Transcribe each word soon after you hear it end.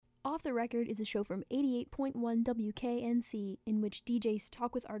Off the Record is a show from 88.1 WKNC in which DJs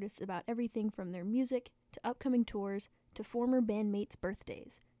talk with artists about everything from their music to upcoming tours to former bandmates'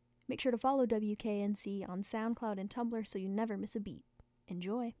 birthdays. Make sure to follow WKNC on SoundCloud and Tumblr so you never miss a beat.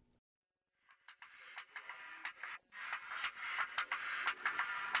 Enjoy!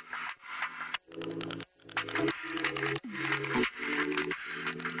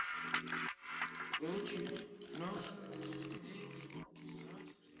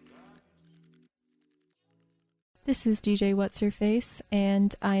 This is DJ What's Her Face,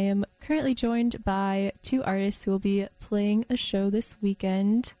 and I am currently joined by two artists who will be playing a show this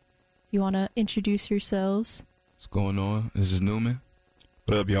weekend. If you want to introduce yourselves. What's going on? This is Newman.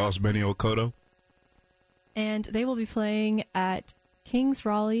 What up, y'all? It's Benny Okoto. And they will be playing at King's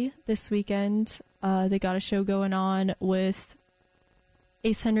Raleigh this weekend. They got a show going on with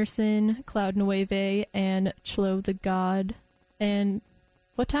Ace Henderson, Cloud Nueve, and Chlo the God. And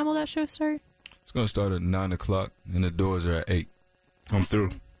what time will that show start? It's going to start at 9 o'clock, and the doors are at 8. I'm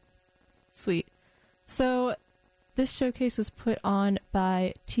through. Sweet. So this showcase was put on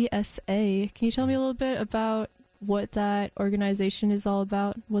by TSA. Can you tell me a little bit about what that organization is all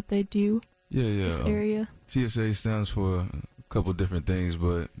about, what they do? Yeah. This area? TSA stands for a couple different things,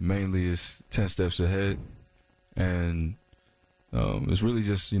 but mainly it's 10 steps ahead. And it's really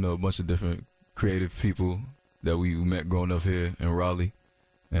just, a bunch of different creative people that we met growing up here in Raleigh.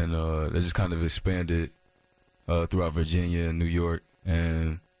 And they just kind of expanded throughout Virginia and New York,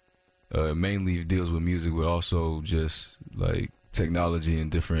 and mainly deals with music, but also just like technology and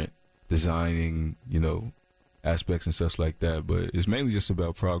different designing, aspects and stuff like that. But it's mainly just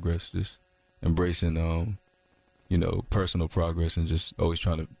about progress, just embracing, personal progress, and just always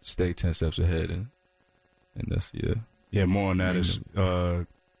trying to stay 10 steps ahead. And that's, Yeah, more on that is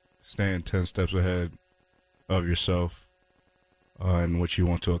staying 10 steps ahead of yourself. And what you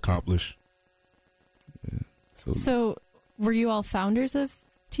want to accomplish. Yeah. So, were you all founders of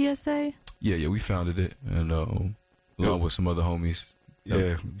TSA? Yeah, we founded it, and along with some other homies.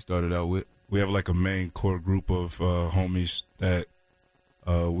 Yeah, we started out with. We have like a main core group of homies that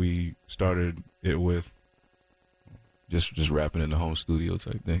we started it with. Just rapping in the home studio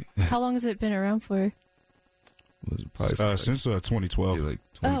type thing. How long has it been around for? Was it probably since 2012. Yeah, like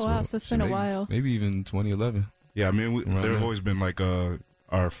 2012. Oh wow, so it's been a while. Maybe even 2011. Yeah, I mean, there have always been like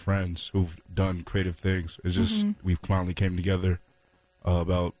our friends who've done creative things. It's just we finally came together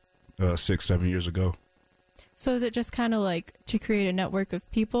about 6-7 years ago. So is it just kind of like to create a network of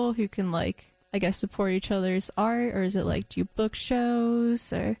people who can support each other's art, or is it like do you book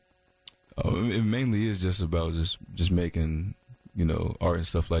shows or? It mainly is just about just making art and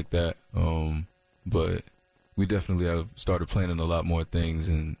stuff like that. But we definitely have started planning a lot more things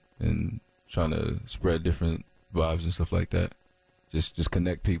and trying to spread different vibes and stuff like that. Just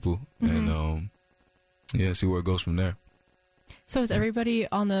connect people and see where it goes from there. So is everybody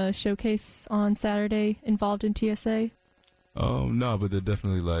on the showcase on Saturday involved in TSA? No, but they're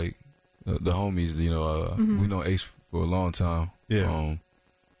definitely like the homies. We know Ace for a long time. Yeah.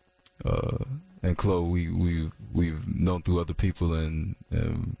 And Chlo, we've known through other people, and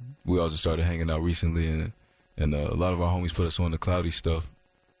we all just started hanging out recently, and a lot of our homies put us on the Cloudy stuff.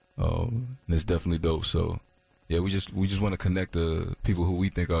 And it's definitely dope. So yeah, we just want to connect the people who we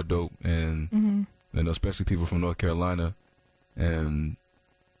think are dope, and especially people from North Carolina, and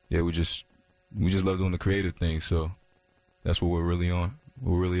yeah, we just love doing the creative thing. So that's what we're really on.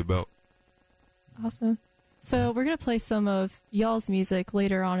 We're really about. Awesome. So we're gonna play some of y'all's music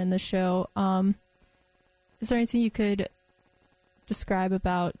later on in the show. Is there anything you could describe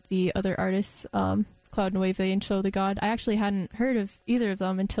about the other artists, Cloud Nueve and Chlo the God? I actually hadn't heard of either of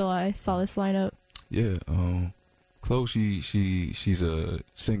them until I saw this lineup. Yeah, Chlo, she's a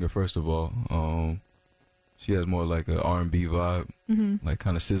singer first of all. She has more like a R&B vibe, like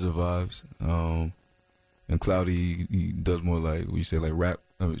kind of SZA vibes. And Cloudy, he does more like what you say, like rap,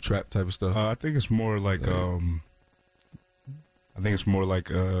 trap type of stuff. I think it's more like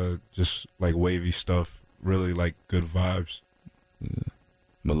just like wavy stuff. Really like good vibes. Yeah.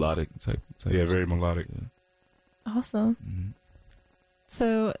 Melodic type. Yeah, very melodic. Yeah. Awesome.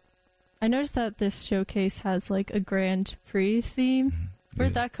 So I noticed that this showcase has like a Grand Prix theme.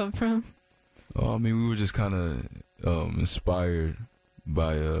 Where'd that come from? I mean, we were just kind of inspired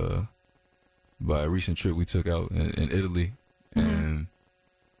by a recent trip we took out in Italy, and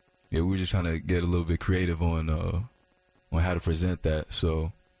yeah, we were just trying to get a little bit creative on how to present that.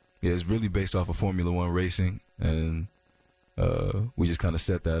 So yeah, it's really based off of Formula One racing, and we just kind of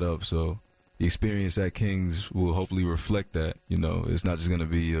set that up. So the experience at King's will hopefully reflect that. It's not just gonna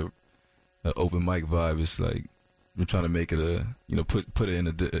be an open mic vibe. It's like we're trying to make it put it in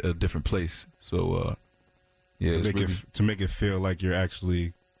a different place. So yeah, to make it feel like you're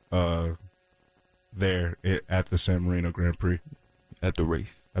actually there at the San Marino Grand Prix. At the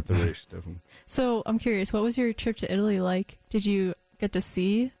race. At the race, definitely. So I'm curious, what was your trip to Italy like? Did you get to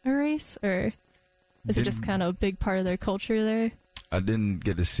see a race, or is it just kind of a big part of their culture there? I didn't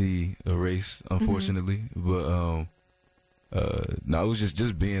get to see a race, unfortunately, but no, it was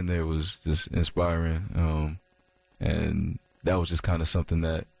just being there was just inspiring, and that was just kind of something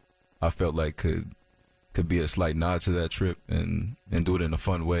that I felt like could be a slight nod to that trip and do it in a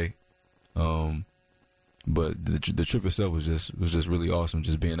fun way. But the trip itself was just really awesome,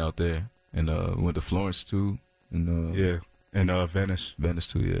 just being out there. And we went to Florence too, and Venice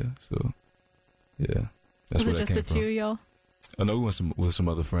too, yeah. So yeah, that's was where it that just came the from. two of y'all? Oh no, we went with some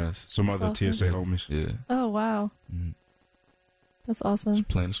other friends, some That's other awesome. TSA homies. yeah. Oh wow, that's awesome. Just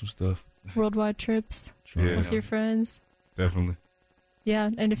planning some stuff. Worldwide trips Yeah. with your friends. Definitely.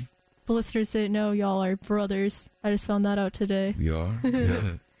 Yeah, and if the listeners didn't know, y'all are brothers. I just found that out today. We are,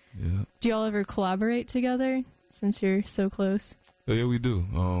 yeah. Do y'all ever collaborate together since you're so close? Oh, yeah, we do.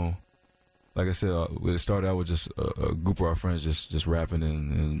 Like I said, it started out with just a group of our friends just rapping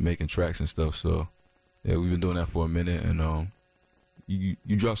and making tracks and stuff. So yeah, we've been doing that for a minute. And you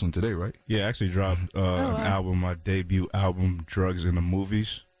dropped some today, right? Yeah, I actually dropped wow. an album, my debut album, Drugs in the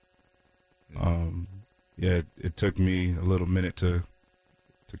Movies. Yeah, it took me a little minute to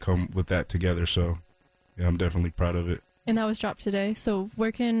come with that together. So yeah, I'm definitely proud of it. And that was dropped today. So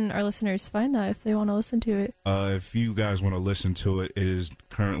where can our listeners find that if they want to listen to it? If you guys want to listen to it, it is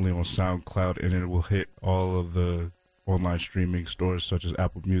currently on SoundCloud, and it will hit all of the online streaming stores such as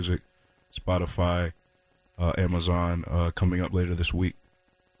Apple Music, Spotify, Amazon, coming up later this week.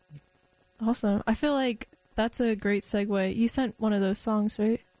 Awesome. I feel like that's a great segue. You sent one of those songs,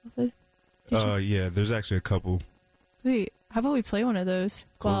 right? Yeah, there's actually a couple. Sweet. How about we play one of those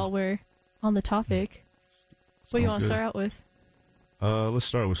while we're on the topic? What do you want to start out with? Let's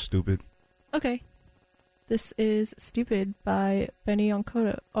start with Stupid. Okay. This is Stupid by Benny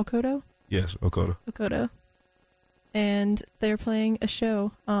Okoto? Yes, Okoto. And they're playing a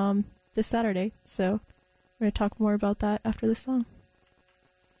show this Saturday, so we're going to talk more about that after this song.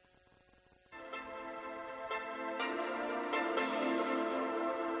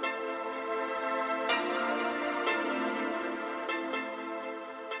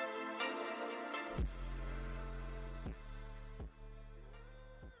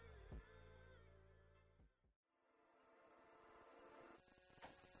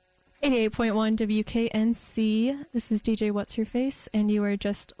 .1 WKNC. This is DJ What's Your Face, and you are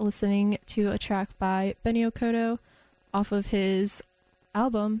just listening to a track by Benny Okoto off of his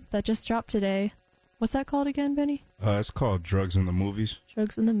album that just dropped today. What's that called again, Benny? It's called Drugs in the Movies.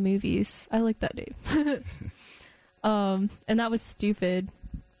 Drugs in the Movies. I like that name. And that was Stupid.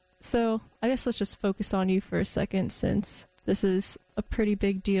 So I guess let's just focus on you for a second, since this is a pretty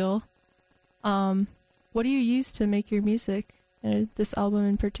big deal. What do you use to make your music? This album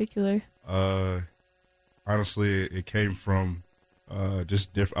in particular? Honestly, it came from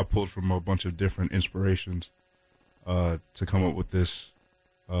just I pulled from a bunch of different inspirations to come up with this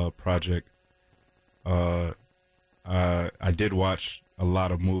project. I did watch a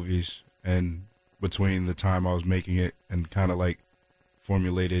lot of movies, and between the time I was making it and kind of like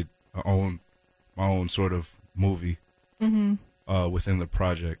formulated my own sort of movie within the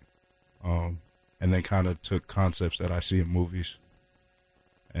project. And then kind of took concepts that I see in movies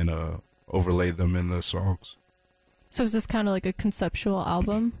and overlaid them in the songs. So is this kind of like a conceptual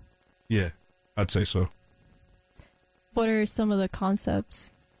album? Yeah, I'd say so. What are some of the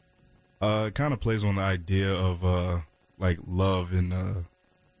concepts? It kind of plays on the idea of like love and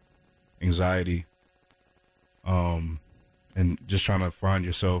anxiety, and just trying to find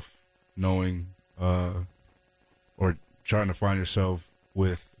yourself knowing, or trying to find yourself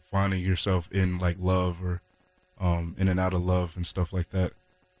with finding yourself in like love or in and out of love and stuff like that.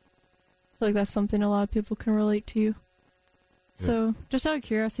 I feel like that's something a lot of people can relate to. Yeah. So just out of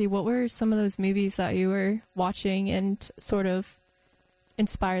curiosity, what were some of those movies that you were watching and sort of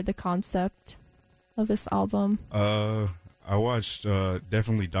inspired the concept of this album? I watched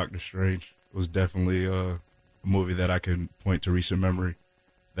definitely Doctor Strange. It was definitely a movie that I can point to recent memory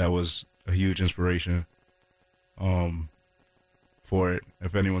that was a huge inspiration for it.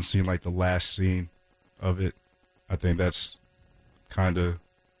 If anyone's seen like the last scene of it, I think that's kind of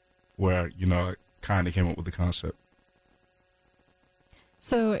where, I kind of came up with the concept.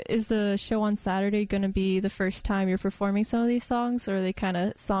 So is the show on Saturday going to be the first time you're performing some of these songs, or are they kind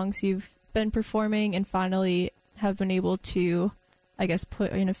of songs you've been performing and finally have been able to, I guess,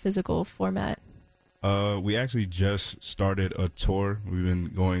 put in a physical format? We actually just started a tour. We've been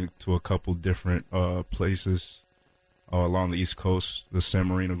going to a couple different places along the East Coast, the San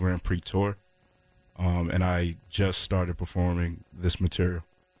Marino Grand Prix Tour. And I just started performing this material.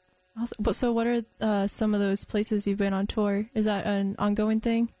 Awesome. But so what are some of those places you've been on tour? Is that an ongoing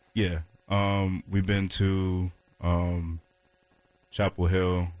thing? Yeah. We've been to Chapel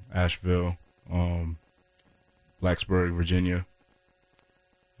Hill, Asheville, Blacksburg, Virginia.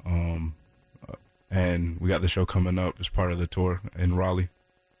 And we got the show coming up as part of the tour in Raleigh.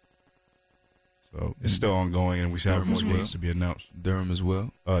 So it's still ongoing, and we still have more dates to be announced. Durham as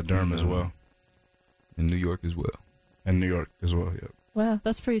well. Durham as well. And New York as well. And New York as well, yeah. Wow,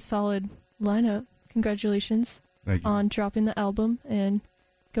 that's pretty solid lineup. Congratulations Thank you. on dropping the album and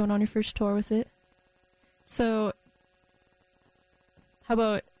going on your first tour with it. So, how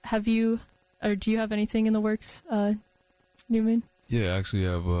about, do you have anything in the works, Newman? Yeah, I actually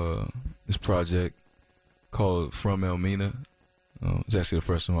have this project called From Elmina. It's actually the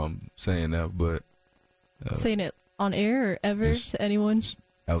first time I'm saying that, but... saying it on air or ever to anyone?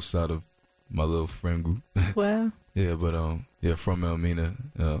 Outside of my little friend group. Wow. Yeah, but From Elmina.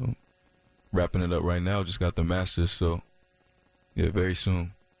 Wrapping it up right now. Just got the masters, so yeah, very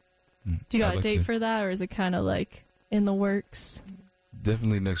soon. Do you got a date for that, or is it kind of like in the works?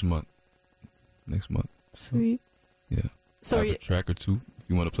 Definitely next month. Next month. Sweet. Yeah. So I have a track or two if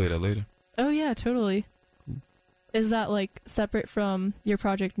you want to play that later. Oh yeah, totally. Cool. Is that like separate from your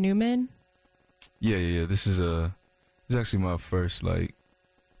project Newman? Yeah. This is actually my first like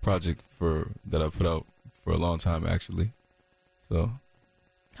project that I put out for a long time actually. So.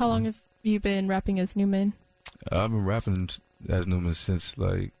 How long have you been rapping as Newman? I've been rapping as Newman since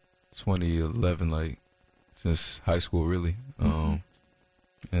like 2011, like since high school really.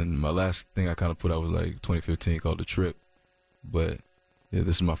 And my last thing I kind of put out was like 2015 called The Trip. But yeah,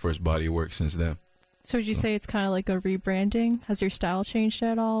 this is my first body of work since then. So would you say it's kind of like a rebranding? Has your style changed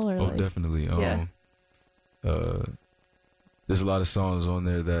at all? Or definitely. Yeah. There's a lot of songs on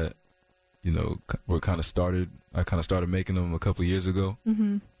there that, were kind of started. I kind of started making them a couple of years ago.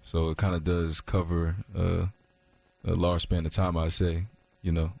 Mm-hmm. So it kind of does cover a large span of time, I'd say,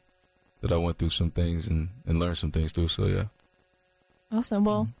 that I went through some things and learned some things too. So yeah. Awesome.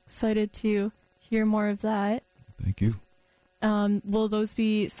 Well, excited to hear more of that. Thank you. Will those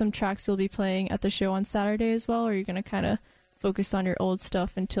be some tracks you'll be playing at the show on Saturday as well, or are you going to kind of focus on your old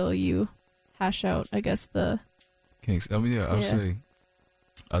stuff until you hash out, I guess, the... Kings. I mean, yeah, I'll say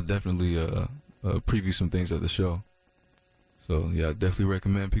I'll definitely preview some things at the show. So, yeah, I definitely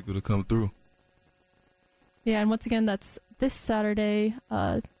recommend people to come through. Yeah, and once again, that's this Saturday,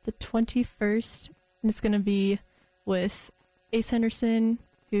 the 21st, and it's going to be with Ace Henderson,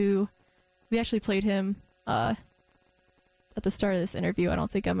 who we actually played him at the start of this interview. I don't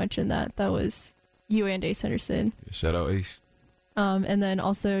think I mentioned that. That was you and Ace Henderson. Yeah, shout out Ace. And then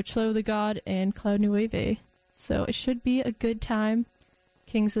also Chlo the God and Cloud Nueve. So it should be a good time.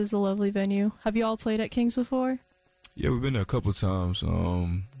 Kings is a lovely venue. Have you all played at Kings before? Yeah, we've been there a couple of times.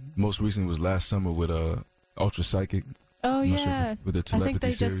 Most recently was last summer with Ultra Psychic. Oh yeah, with the Telepathy I think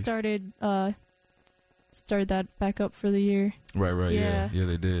they series. just started that back up for the year. Right. Yeah,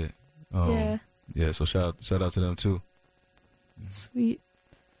 they did. Yeah. So shout out to them too. Sweet.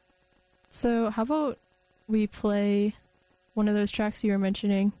 So how about we play one of those tracks you were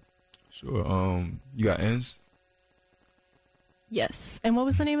mentioning? Sure. You got Ends? Yes. And what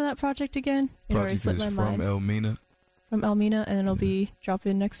was the name of that project again? Project is From Elmina. From Elmina, and it'll be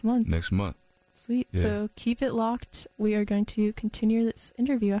dropping next month. Next month. Sweet. Yeah. So keep it locked. We are going to continue this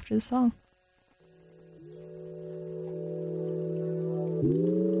interview after the song.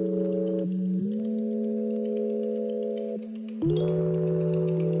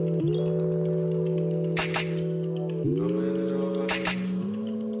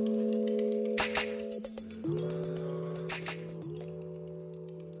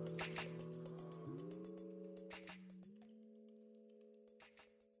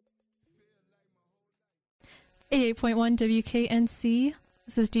 .1 WKNC.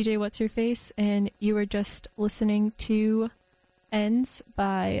 This is DJ What's Your Face, and you were just listening to Ends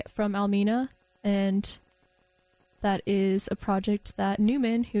by From Elmina, and that is a project that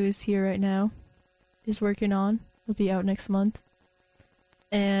Newman, who is here right now, is working on. It'll be out next month.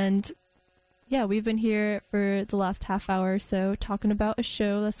 And yeah, we've been here for the last half hour or so talking about a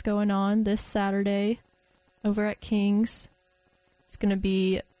show that's going on this Saturday over at King's. It's going to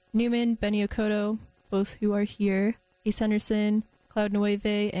be Newman, Benny Okoto, both who are here, Ace Henderson, Cloud Nueve,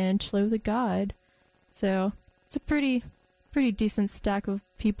 and Chlo the God. So it's a pretty decent stack of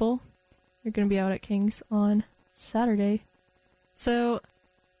people. You're going to be out at King's on Saturday. So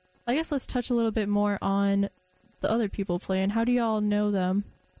I guess let's touch a little bit more on the other people playing. How do y'all know them?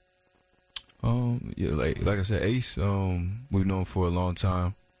 Yeah, like I said, Ace, we've known for a long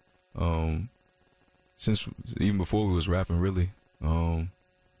time. Since even before we was rapping, really.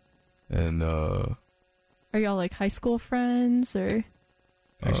 And Are y'all like high school friends or?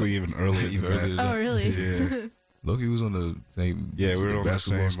 Actually, even earlier. even than that. earlier than Oh, really? Yeah. Loki was on the same. Yeah, we were on the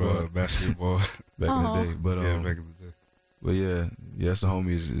basketball same squad basketball. back in the day. But yeah, back in the day. but yeah, that's the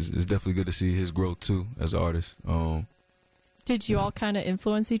homie. It's definitely good to see his growth too as an artist. Did you all kind of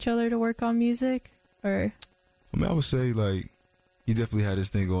influence each other to work on music, or? I mean, I would say like he definitely had his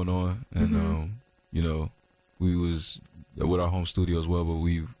thing going on, and Mhm. you know, we was with our home studio as well. But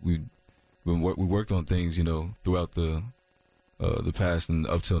we worked on things, you know, throughout the past and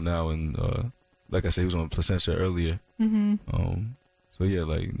up till now. And like I said, he was on Placentia earlier. Mm-hmm. So yeah,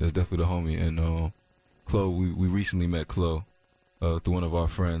 like that's definitely the homie. And Chloe, we recently met Chloe through one of our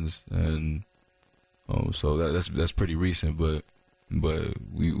friends, and so that's pretty recent. But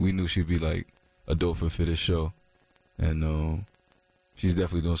we knew she'd be like a dope fit for this show, and she's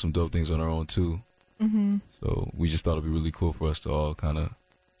definitely doing some dope things on her own too. Mm-hmm. So we just thought it'd be really cool for us to all kind of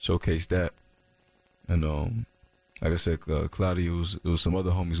showcase that. And like I said, Claudio, it was some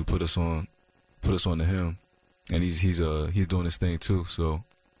other homies who put us on to him, and he's doing his thing too. So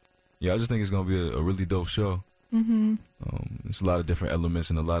yeah, I just think it's gonna be a really dope show. Mm-hmm. It's a lot of different elements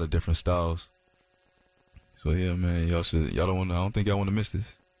and a lot of different styles. So yeah, man, I don't think y'all want to miss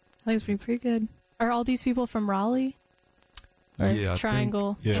this. I think it's been pretty good. Are all these people from Raleigh? Or Yeah, I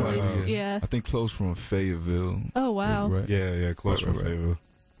Triangle. think- at yeah, least? yeah. Yeah. I think Chloe's from Fayetteville. Oh wow. right? Yeah, close Right, from right. Fayetteville.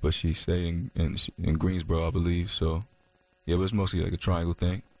 But she stayed in Greensboro, I believe. So yeah, but it's mostly like a Triangle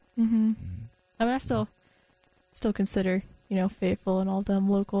thing. Mm-hmm. Mhm. I mean, I still consider, Faithful and all of them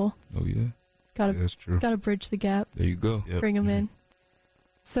local. Oh yeah, Gotta Yeah, that's true. gotta bridge the gap, there you go. Yep. bring them in.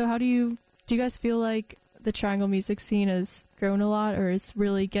 So how do you guys feel like the Triangle music scene has grown a lot, or is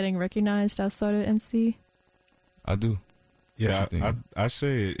really getting recognized outside of NC? I do. Yeah, What you think? I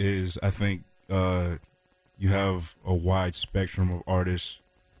say it is. I think you have a wide spectrum of artists,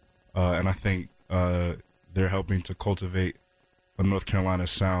 and I think they're helping to cultivate a North Carolina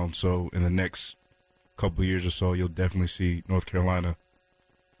sound. So in the next couple of years or so, you'll definitely see North Carolina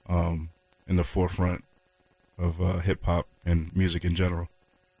in the forefront of hip hop and music in general.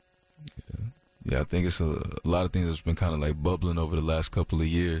 Yeah, I think it's a lot of things that's been kind of like bubbling over the last couple of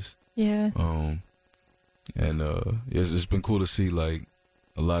years. Yeah. And it's been cool to see like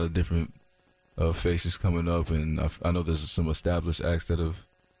a lot of different faces coming up, and I know there's some established acts that have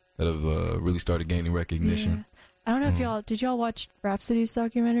really started gaining recognition. Yeah. I don't know if did y'all watch Rhapsody's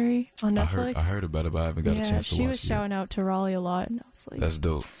documentary on Netflix? I heard about it, but I haven't got a chance to watch it. She was shouting out to Raleigh a lot, and I was like, That's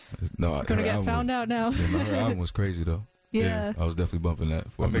dope. No, I'm gonna get found out now. Yeah, her album was crazy though. Yeah. I was definitely bumping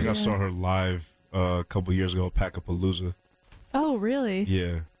that for I a think I minute. saw her live a couple years ago at Packapalooza. Oh, really?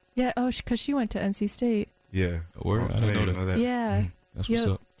 Yeah, Yeah. Oh, because she went to NC State. yeah. Word? I didn't know that. Yeah. That's what's Yep.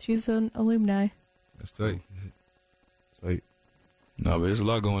 up. She's an alumni. That's tight. It's like, No, but there's a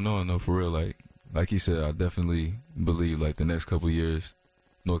lot going on though, for real. Like he said, I definitely believe like the next couple of years,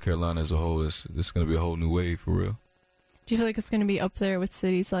 North Carolina as a whole, it's gonna be a whole new wave for real. Do you feel like it's going to be up there with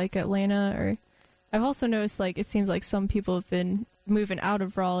cities like Atlanta? Or I've also noticed like it seems like some people have been moving out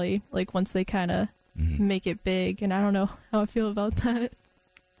of Raleigh like once they kind of Mhm. make it big, and I don't know how I feel about that.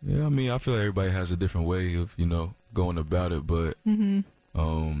 Yeah, I mean, I feel like everybody has a different way of going about it, but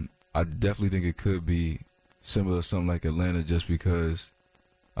Mm-hmm. I definitely think it could be similar to something like Atlanta, just because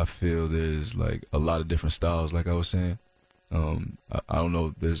I feel there's like a lot of different styles. Like I was saying, I don't know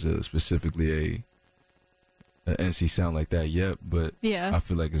if there's specifically a NC sound like that yet, but Yeah. I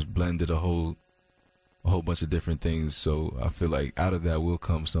feel like it's blended a whole bunch of different things. So I feel like out of that will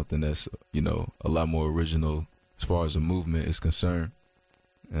come something that's a lot more original as far as the movement is concerned.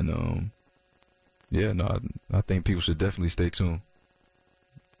 And yeah, no, I think people should definitely stay tuned.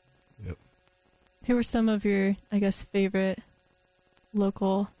 Who were some of your, I guess, favorite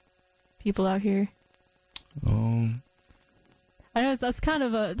local people out here? I know that's kind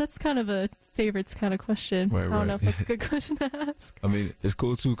of a favorites kind of question. Right, I don't know right. if that's a good question to ask. I mean, it's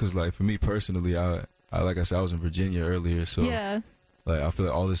cool too, cause like for me personally, I like I said, I was in Virginia earlier, so Yeah. like I feel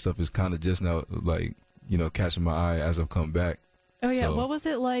like all this stuff is kind of just now like catching my eye as I've come back. Oh yeah. So- What was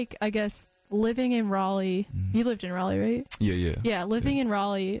it like? I guess living in Raleigh. Mhm. You lived in Raleigh, right? Yeah. Yeah, living in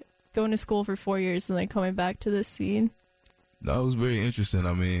Raleigh, going to school for 4 years, and then coming back to this scene. That was very interesting.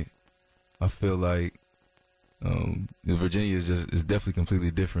 I mean, I feel like Virginia is definitely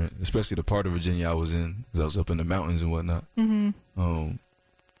completely different, especially the part of Virginia I was in, because I was up in the mountains and whatnot. Mm-hmm.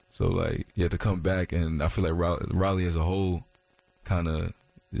 So like, yeah, to come back, and I feel like Raleigh as a whole kind of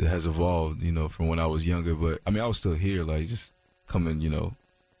it has evolved, you know, from when I was younger. But I mean, I was still here, like just coming, you know,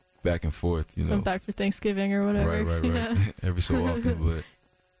 back and forth, you know. Went back for Thanksgiving or whatever. Right. Yeah. Every so often,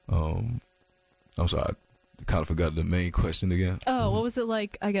 but I'm sorry, I kind of forgot the main question again. Oh, what was it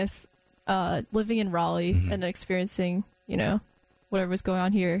like, I guess, living in Raleigh and experiencing, you know, whatever was going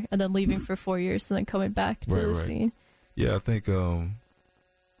on here, and then leaving for 4 years and then coming back to the scene? Yeah, I think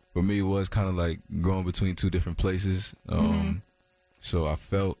for me, it was kind of like going between two different places. So I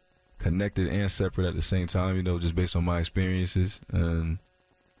felt connected and separate at the same time, you know, just based on my experiences. And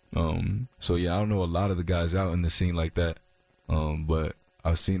so, yeah, I don't know a lot of the guys out in the scene like that, but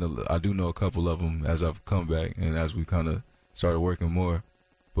I do know a couple of them as I've come back and as we kind of started working more.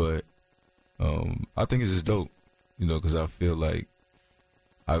 But I think it's just dope, you know, because I feel like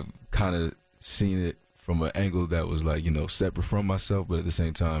I've kind of seen it from an angle that was like, you know, separate from myself, but at the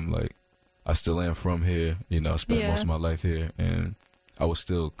same time, like, I still am from here, you know, I spent most of my life here, and I was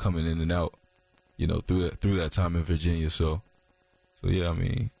still coming in and out, you know, through that time in Virginia. So yeah, I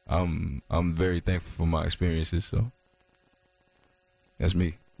mean, I'm very thankful for my experiences. So that's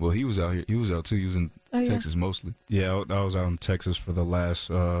me. Well, he was out here. He was out too. He was in Texas mostly. Yeah, I was out in Texas for the last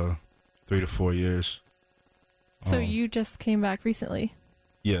 3 to 4 years. So you just came back recently?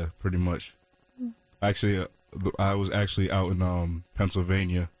 Yeah, pretty much. Actually, I was actually out in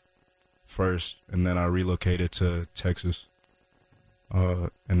Pennsylvania first, and then I relocated to Texas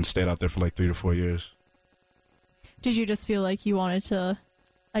and stayed out there for like 3 to 4 years. Did you just feel like you wanted to,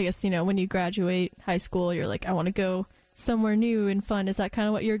 I guess, you know, when you graduate high school, you're like, I want to go somewhere new and fun. Is that kind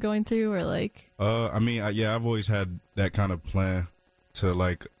of what you're going through, or like? I mean, I've always had that kind of plan to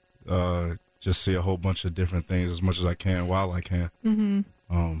like just see a whole bunch of different things as much as I can while I can.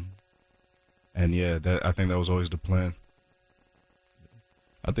 And yeah, I think that was always the plan.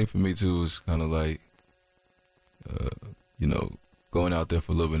 I think for me too, it was kind of like, you know, going out there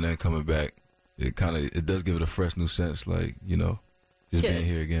for a little bit and then coming back. It does give it a fresh new sense, like, you know, just being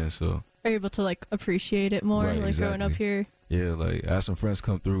here again. So are you able to like appreciate it more, like exactly. growing up here? Yeah, like I had some friends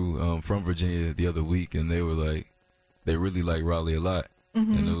come through from Virginia the other week, and they were like, they really like Raleigh a lot,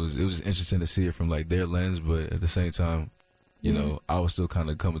 and it was interesting to see it from like their lens, but at the same time, you know, I was still kind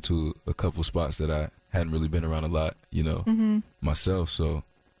of coming to a couple spots that I hadn't really been around a lot, you know, myself. So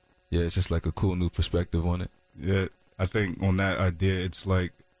yeah, it's just like a cool new perspective on it. Yeah, I think on that idea, it's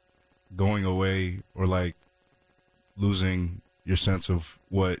like going away or like losing your sense of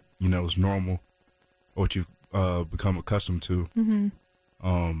what, you know, is normal or what you've become accustomed to.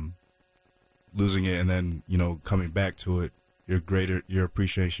 Losing it and then, you know, coming back to it, your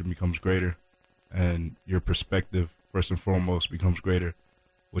appreciation becomes greater, and your perspective, first and foremost, becomes greater,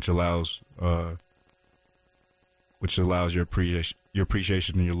 which allows your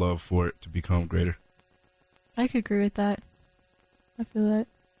appreciation and your love for it to become greater. I could agree with that. I feel that.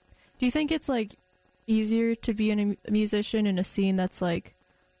 Do you think it's like easier to be a musician in a scene that's like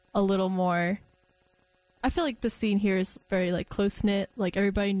a little more? I feel like the scene here is very like close knit, like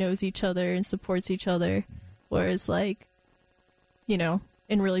everybody knows each other and supports each other, whereas like, you know,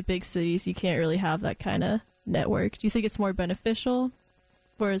 in really big cities you can't really have that kind of network. Do you think it's more beneficial?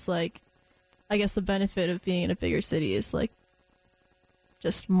 Whereas like, I guess the benefit of being in a bigger city is like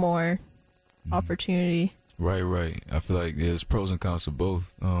just more opportunity. Right. I feel like there's pros and cons to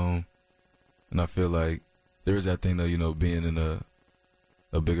both. And I feel like there is that thing though, you know, being in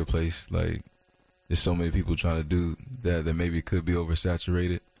a bigger place, like there's so many people trying to do that maybe could be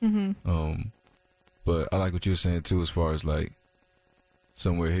oversaturated. But I like what you were saying too, as far as like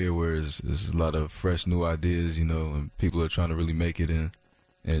somewhere here where there's a lot of fresh new ideas, you know, and people are trying to really make it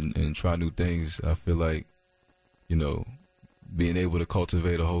and try new things. I feel like, you know, being able to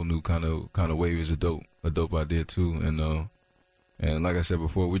cultivate a whole new kind of wave is a dope idea too. And like I said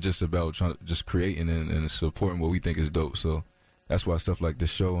before, we're just about just creating and supporting what we think is dope. So that's why stuff like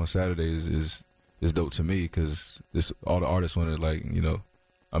this show on Saturdays is dope to me, because all the artists wanted, like, you know,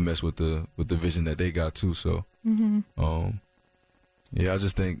 I mess with the vision that they got too. So yeah, I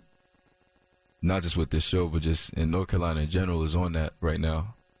just think not just with this show, but just in North Carolina in general is on that right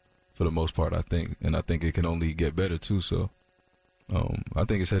now for the most part, I think. And I think it can only get better too. So I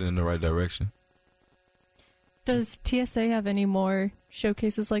think it's heading in the right direction. Does TSA have any more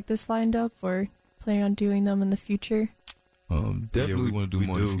showcases like this lined up, or planning on doing them in the future? Definitely want to do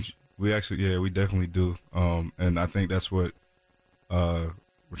more in the future. We definitely do. And I think that's what we're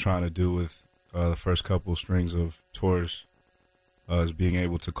trying to do with the first couple strings of tours, is being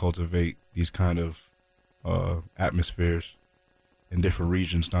able to cultivate these kind of atmospheres in different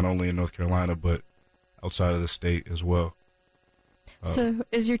regions, not only in North Carolina, but outside of the state as well. So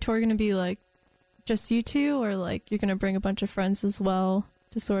is your tour going to be like just you two, or like you're going to bring a bunch of friends as well?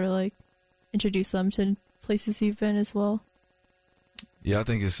 to sort of like introduce them to places you've been as well? Yeah, I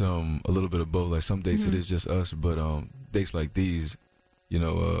think it's a little bit of both. Like some dates it Mhm. is just us, but dates like these, you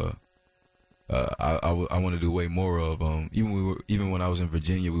know, I want to do way more of. Even when I was in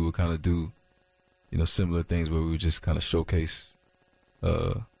Virginia, we would kind of do, you know, similar things where we would just kind of showcase,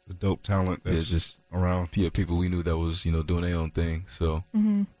 The dope talent yeah, that's just around. people we knew that was, you know, doing their own thing. So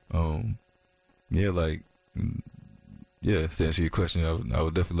Mm-hmm. yeah, like yeah, to answer your question, I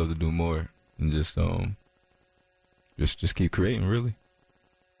would definitely love to do more and just keep creating, really.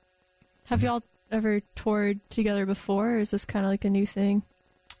 Have y'all ever toured together before, or is this kind of like a new thing?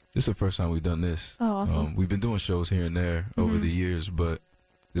 This is the first time we've done this. Oh, awesome. We've been doing shows here and there over Mhm. the years, but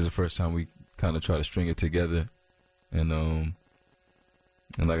this is the first time we kind of try to string it together. And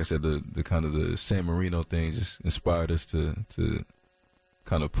like I said, the kind of the San Marino thing just inspired us to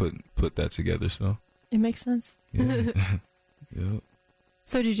kind of put that together. So It makes sense. yeah, yeah,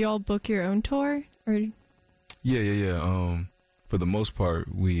 So did y'all book your own tour, or? yeah. For the most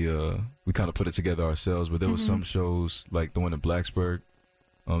part, we kind of put it together ourselves. But there was Mhm. some shows like the one in Blacksburg.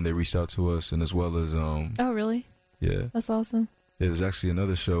 They reached out to us, and as well as Oh, really? yeah. That's awesome. There's actually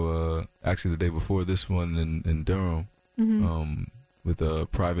another show, actually the day before this one in Durham, Mm-hmm.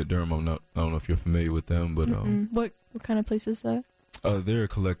 with Private Durham. I don't know if you're familiar with them, but What kind of place is that? they're a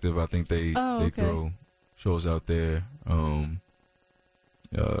collective. I think they Oh, okay. throw shows out there,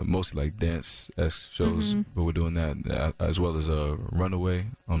 mostly like dance-esque shows. Mhm. But we're doing that as well as Runaway. I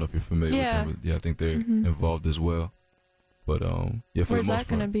don't know if you're familiar Yeah. with them, but yeah, I think they're Mhm. involved as well. But yeah, for Where's the most that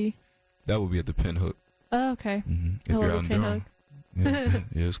gonna part, be? that would be at the Pinhook. Oh, okay. If I you're love out the in Durham. Pinhook. Yeah,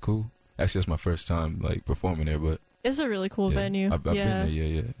 yeah, it's cool. Actually, it's my first time like performing there, but It's a really cool yeah, venue. I've been yeah. there.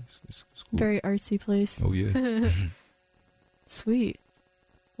 Yeah. It's cool. Very artsy place. Oh yeah. Sweet.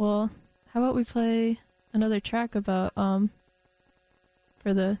 Well, how about we play another track about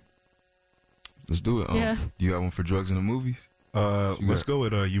for the Let's do it. Yeah. Do you have one for drugs in the movies? You Let's got- go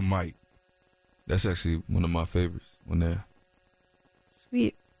with You Might. That's actually one of my favorites. When there.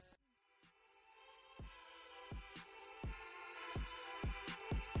 sweet.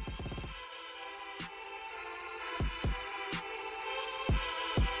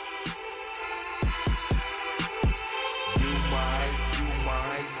 You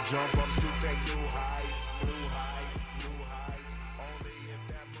might jump up to take new heights, only if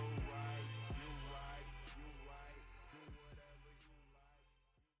that move right.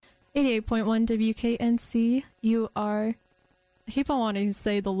 You right, 88.1 WKNC. You are. I keep on wanting to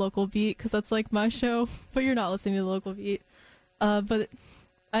say the local beat because that's like my show, but you're not listening to the local beat. But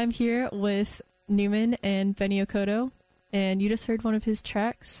I'm here with Newman and Benny Okoto, and you just heard one of his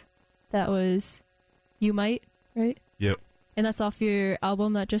tracks. That was You Might, right? Yep. And that's off your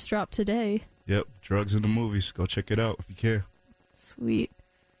album that just dropped today. Yep. Drugs in the Movies. Go check it out if you can. Sweet.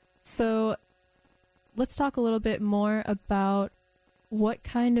 So let's talk a little bit more about what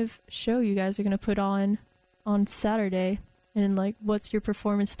kind of show you guys are going to put on Saturday, and like what's your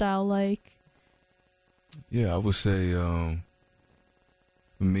performance style like? Yeah, I would say for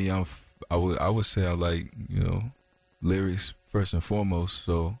me, I would say I like, you know, lyrics first and foremost.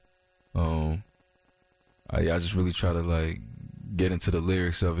 So I just really try to like get into the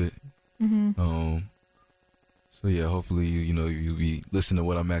lyrics of it. Mm-hmm. So yeah, hopefully you be listening to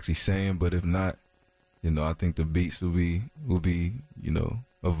what I'm actually saying. But if not, you know, I think the beats will be you know,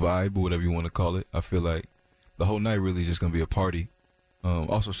 a vibe or whatever you want to call it. I feel like the whole night really is just gonna be a party.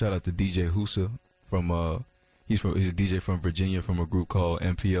 Also shout out to DJ Husa from he's a DJ from Virginia from a group called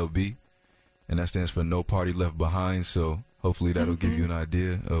MPLB, and that stands for No Party Left Behind. So hopefully that'll give you an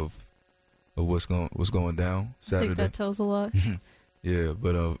idea of what's going down I think Saturday. that tells a lot. Yeah,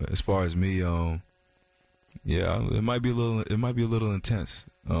 but as far as me, yeah, it might be a little intense.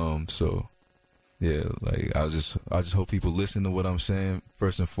 So yeah, like I just hope people listen to what I'm saying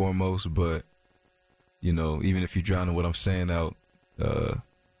first and foremost. But you know, even if you're drowning what I'm saying out,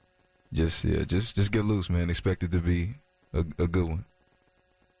 just get loose, man. Expect it to be a good one.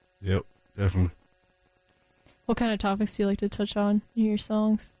 Yep. Definitely. What kind of topics do you like to touch on in your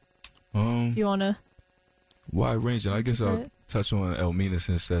songs? You wanna? Wide ranging. I guess I'll touch on Elmina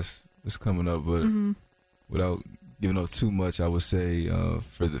since that's coming up, but without giving up too much, I would say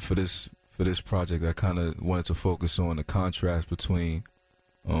for this project, I kind of wanted to focus on the contrast between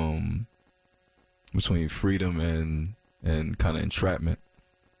freedom and kind of entrapment.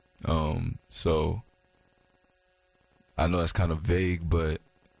 So I know that's kind of vague, but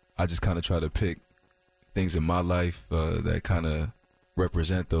I just kind of try to pick things in my life that kind of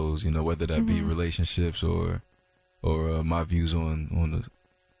represent those, you know, whether that be relationships or my views on the,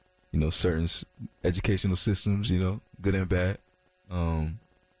 you know, certain educational systems, you know, good and bad.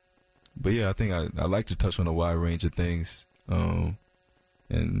 But yeah, I think I like to touch on a wide range of things, and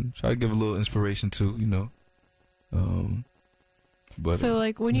try to give a little inspiration too, you know. But So,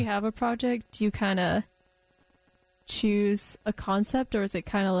 like, when you have a project, do you kind of choose a concept, or is it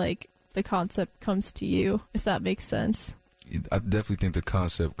kind of like the concept comes to you, if that makes sense? I definitely think the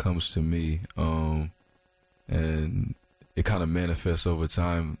concept comes to me, and it kind of manifests over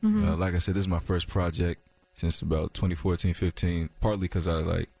time. Like I said, this is my first project since about 2014, 15, partly because I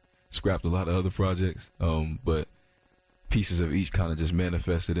like scrapped a lot of other projects, but pieces of each kind of just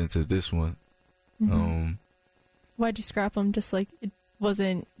manifested into this one. Why'd you scrap them? Just like it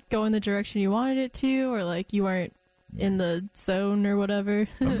wasn't going the direction you wanted it to, or like you weren't in the zone or whatever?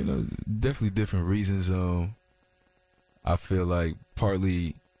 I mean, definitely different reasons. I feel like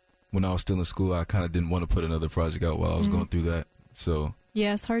partly when I was still in school, I kind of didn't want to put another project out while I was going through that. So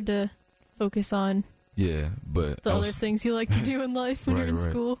yeah, it's hard to focus on yeah, but the other things you like to do in life when you're in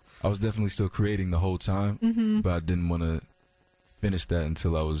school. I was definitely still creating the whole time, but I didn't want to finish that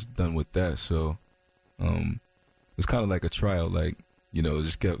until I was done with that. So it was kind of like a trial, like, you know, it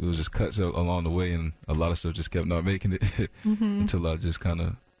was just cuts out along the way, and a lot of stuff just kept not making it until I just kind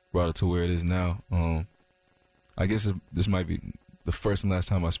of brought it to where it is now. I guess this might be the first and last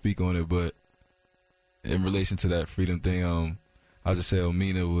time I speak on it, but in relation to that freedom thing, I'll just say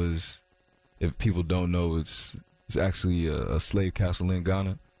Elmina was, if people don't know, it's actually a slave castle in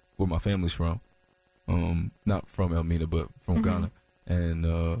Ghana, where my family's from. Not from Elmina, but from Ghana, and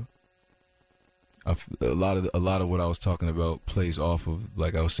a lot of what I was talking about plays off of,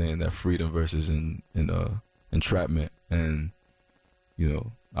 like I was saying, that freedom versus entrapment, and you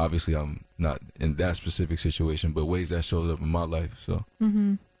know, obviously I'm not in that specific situation, but ways that showed up in my life. So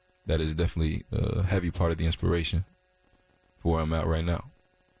that is definitely a heavy part of the inspiration for where I'm at right now.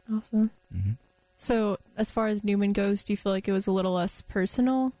 Awesome. So as far as Newman goes, do you feel like it was a little less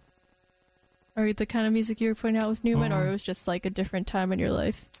personal, or the kind of music you were putting out with Newman, or it was just like a different time in your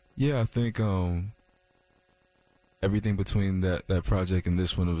life? Yeah, I think everything between that project and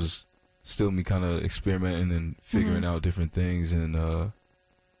this one was still me kind of experimenting and figuring out different things. And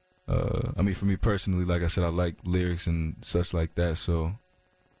I mean, for me personally, like I said, I like lyrics and such like that, so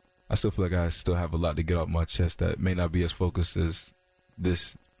I still feel like I still have a lot to get off my chest that may not be as focused as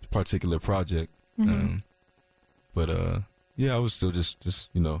this particular project. But yeah, I was still just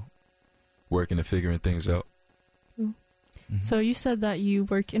you know, working and figuring things out. So you said that you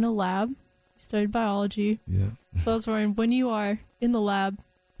work in a lab, you studied biology. Yeah. So I was wondering, when you are in the lab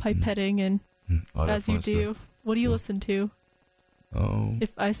pipetting and as you do, what do you listen to?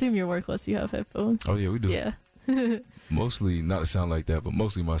 If I assume your work lets you have headphones. Oh yeah, we do. Yeah. Mostly, not to sound like that, but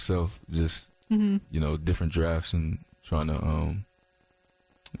mostly myself, just you know, different drafts and trying to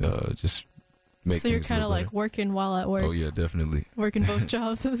just make. So you're kind of like working while at work. Oh yeah, definitely. Working both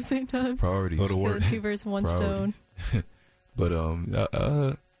jobs at the same time. Priorities. Go to work. Two birds, one stone. But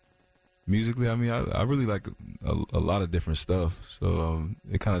musically, I mean, I really like a lot of different stuff. So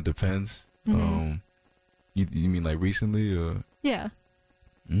it kind of depends. You mean like recently, or? Yeah.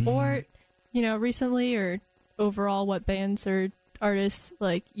 Or, you know, recently or overall, what bands or artists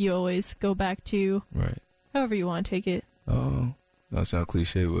like you always go back to? Right. However you want to take it. Oh, that sounds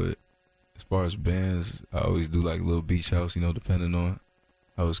cliche, but as far as bands, I always do like Little Beach House, you know, depending on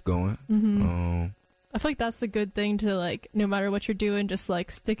how it's going. I feel like that's a good thing to, like, no matter what you're doing, just like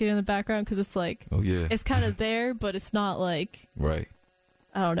stick it in the background, because it's like, oh yeah, it's kind of there, but it's not like, right.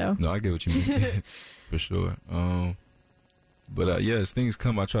 I don't know. No, I get what you mean. For sure. But yeah, as things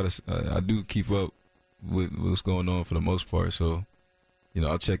come, I try to. I do keep up with what's going on for the most part. So, you know,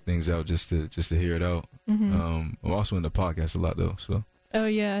 I'll check things out just to hear it out. I'm also in the podcast a lot though. So. Oh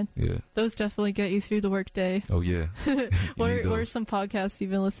yeah. Yeah. Those definitely get you through the workday. Oh yeah. What are some podcasts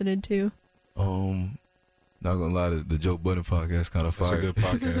you've been listening to? Not gonna lie, the Joe Budden podcast kind of fire. It's a good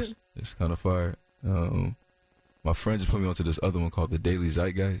podcast. It's kind of fire. My friend just put me onto this other one called The Daily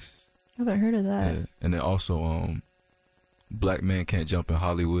Zeitgeist. I haven't heard of that. Yeah. And then also Black Man Can't Jump in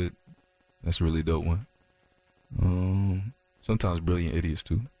Hollywood. That's a really dope one. Sometimes Brilliant Idiots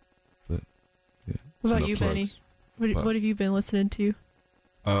too. But yeah. What about you, Benny? What have you been listening to?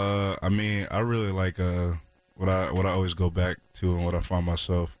 I mean, I really like what I always go back to and what I find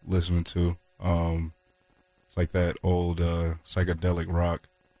myself listening to. It's like that old psychedelic rock.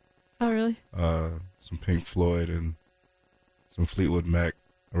 Oh, really? Some Pink Floyd and some Fleetwood Mac.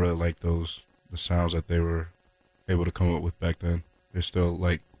 I really like the sounds that they were able to come up with back then. They're still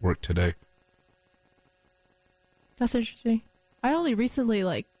like work today. That's interesting. I only recently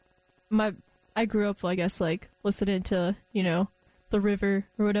I grew up, I guess, like listening to, you know, The River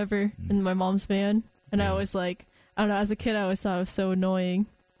or whatever in my mom's van, and I always I don't know. As a kid, I always thought it was so annoying,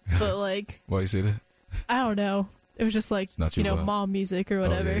 but like, Why you say that? I don't know. It was just like, It's not you your know, vibe. mom music or Oh,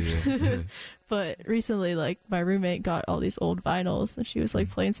 whatever. yeah. But recently, like, my roommate got all these old vinyls, and she was like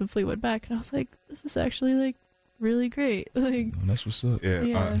Mm. playing some Fleetwood Mac, and I was like, this is actually like really great. Like, Oh, that's what's up. Yeah,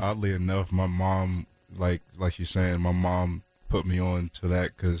 Yeah. oddly enough, my mom, like you're saying, my mom put me on to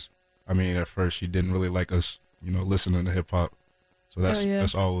that because, I mean, at first she didn't really like us, listening to hip hop. So Oh, yeah.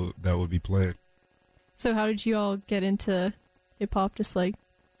 that's all that would be playing. so how did you all get into hip hop? Just like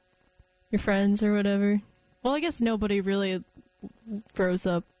your friends or whatever? Well, I guess nobody really grows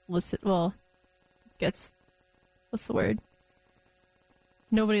up gets, what's the word?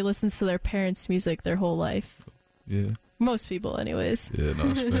 Nobody listens to their parents' music their whole life. Yeah. Most people, anyways. Yeah, no,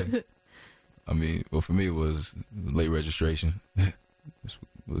 it's fact. I mean, well, for me, it was late registration. That's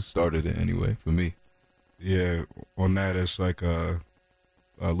what started it anyway, for me. Yeah, on that, it's like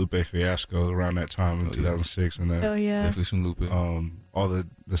Lupe Fiasco around that time in Oh, yeah. 2006, and then Oh, yeah. Definitely some Lupe. all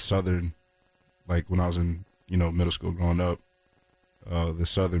the Southern, like when I was in middle school growing up, the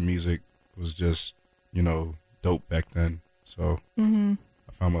Southern music was just dope back then. So Mm-hmm.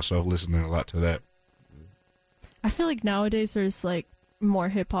 I found myself listening a lot to that. I feel like nowadays there's like more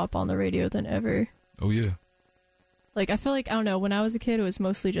hip hop on the radio than ever. Oh, yeah. Like, I feel like, I don't know, when I was a kid, it was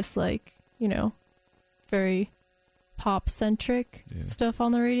mostly just like, very pop centric Yeah. stuff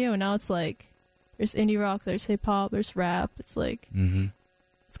on the radio. And now it's like, there's indie rock, there's hip hop, there's rap. It's like, Mm-hmm.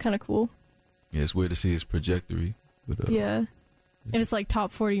 it's kind of cool. Yeah, it's weird to see his trajectory. But, Yeah. And it's like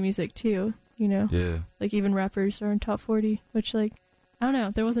top 40 music too, Yeah. Like even rappers are in top 40, which like, I don't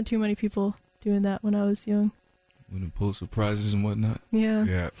know, there wasn't too many people doing that when I was young. Winning Pulitzer Prizes and whatnot. Yeah.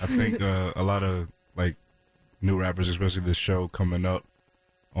 Yeah, I think a lot of like new rappers, especially this show coming up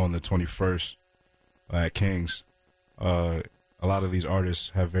on the 21st at King's, a lot of these artists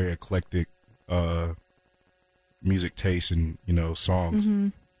have very eclectic music taste and songs.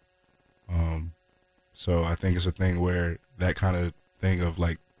 Mm-hmm. So I think it's a thing where that kind of thing of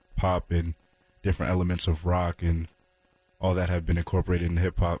like pop and different elements of rock and all that have been incorporated in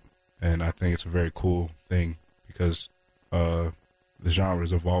hip hop, and I think it's a very cool thing because the genre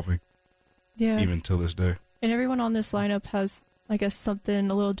is evolving Yeah. even till this day. And everyone on this lineup has, I guess, something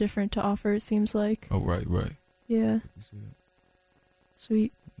a little different to offer, it seems like. Oh, right. Yeah.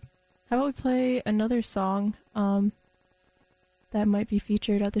 Sweet. How about we play another song that might be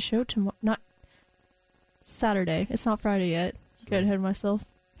featured at the show tomorrow? Not Saturday. It's not Friday yet. Get ahead of myself.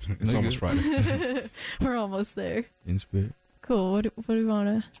 It's No, almost good. Friday. We're almost there. In spirit. Cool. What do we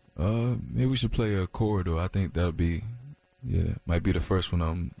want to... Maybe we should play a Corridor. I think that'll be, might be the first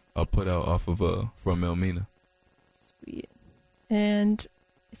one I'll put out off of From Elmina. Sweet. And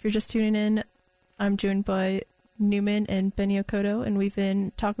if you're just tuning in, I'm joined by Newman and Benny Okoto, and we've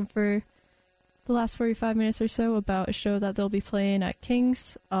been talking for the last 45 minutes or so about a show that they'll be playing at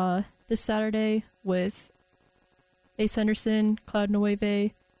King's this Saturday with Ace Henderson, Cloud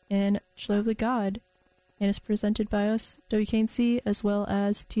Nueve, and Shlovely God. And it's presented by us, WKNC, as well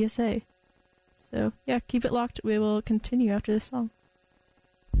as TSA. So, yeah, keep it locked. We will continue after this song.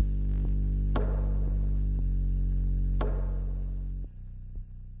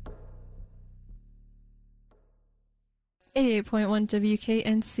 88.1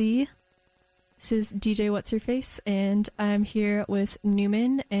 WKNC. This is DJ What's Your Face, and I'm here with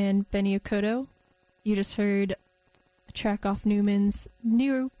Newman and Benny Okoto. You just heard a track off Newman's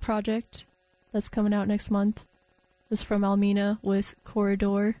new project that's coming out next month. This is From Elmina with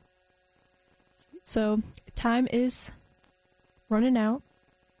Corridor. So, time is running out,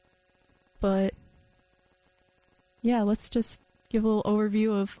 but yeah, let's just give a little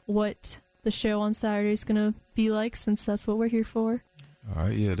overview of what the show on Saturday is going to be like, since that's what we're here for. All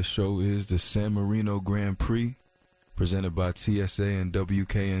right, yeah, the show is the San Marino Grand Prix, presented by TSA and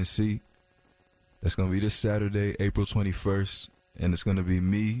WKNC. That's going to be this Saturday, April 21st, and it's going to be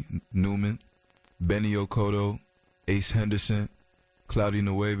me, Newman, Benny Okoto, Ace Henderson, Cloudy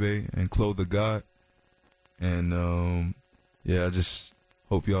Nueve, and Chloe the God. And, I just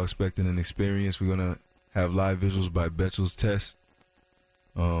hope y'all expecting an experience. We're going to have live visuals by Betchel's Test.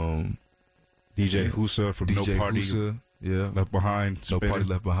 DJ Husa from DJ No Party Husa, yeah. Left Behind. No spinning. Party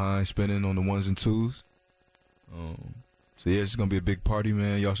Left Behind, spinning on the ones and twos. So yeah, it's gonna be a big party,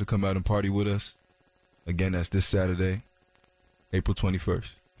 man. Y'all should come out and party with us. Again, that's this Saturday, April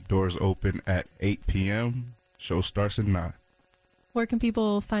 21st. Doors open at 8 p.m. Show starts at 9. Where can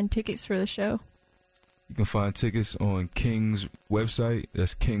people find tickets for the show? You can find tickets on King's website.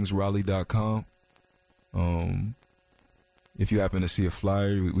 That's kingsraleigh.com. if you happen to see a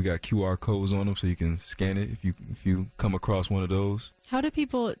flyer, we got QR codes on them so you can scan it if you come across one of those. How do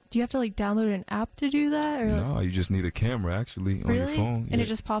people? Do you have to like download an app to do that, or No, you just need a camera actually on really? your phone. And Yeah. it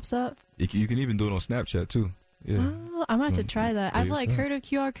just pops up. You can even do it on Snapchat too. Yeah. Oh, I'm gonna have to try that. There I've you like go. heard of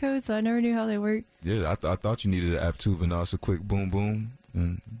QR codes, so I never knew how they work. Yeah, I thought you needed an app too, but now it's a quick boom boom,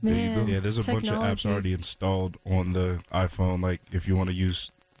 and there you Man. go. Yeah, there's a bunch of apps Technology. already installed on the iPhone. Like if you want to use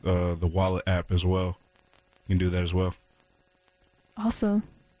the wallet app as well, you can do that as well. Awesome,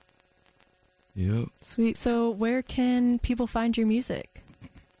 Yep. sweet. So where can people find your music? You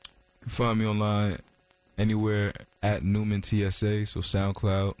can find me online anywhere at Newman TSA, so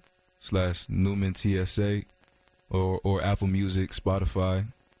SoundCloud/Newman TSA, or Apple Music, Spotify,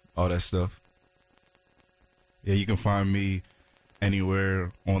 all that stuff. Yeah, you can find me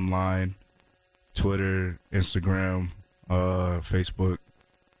anywhere online, Twitter, Instagram, Facebook,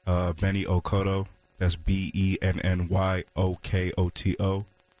 Benny Okoto. That's BENNYOKOTO.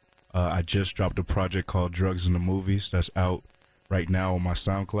 I just dropped a project called Drugs in the Movies that's out right now on my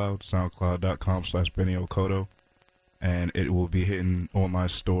SoundCloud, soundcloud.com/Benny Okoto. And it will be hitting online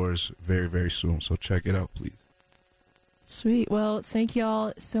stores very, very soon. So check it out, please. Sweet. Well, thank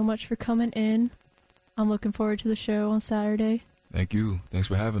y'all so much for coming in. I'm looking forward to the show on Saturday. Thank you. Thanks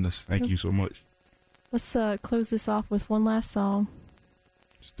for having us. Thank you so much. Let's close this off with one last song.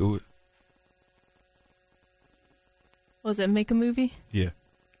 Let's do it. Was it Make a Movie? Yeah.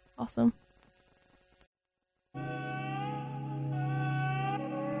 Awesome.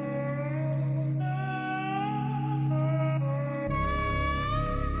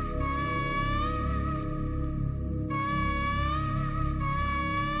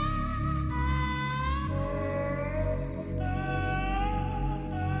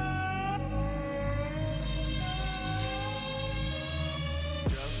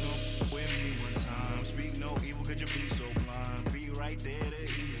 Just know with me one time. Speak no evil, could you be so blind? Be right there to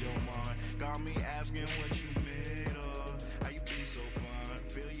ease your mind. Got me asking what you made of. How you be so fine?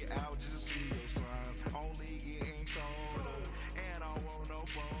 Fill you out just to see your sign. Only getting colder, and I won't no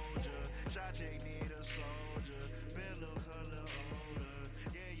folger. Shot chick need a soldier. Pillow color older.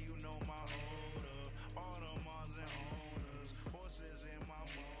 Yeah, you know my odor. Audemars and owners. Horses in my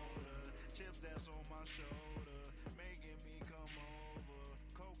motor. Chips that's on my shoulder.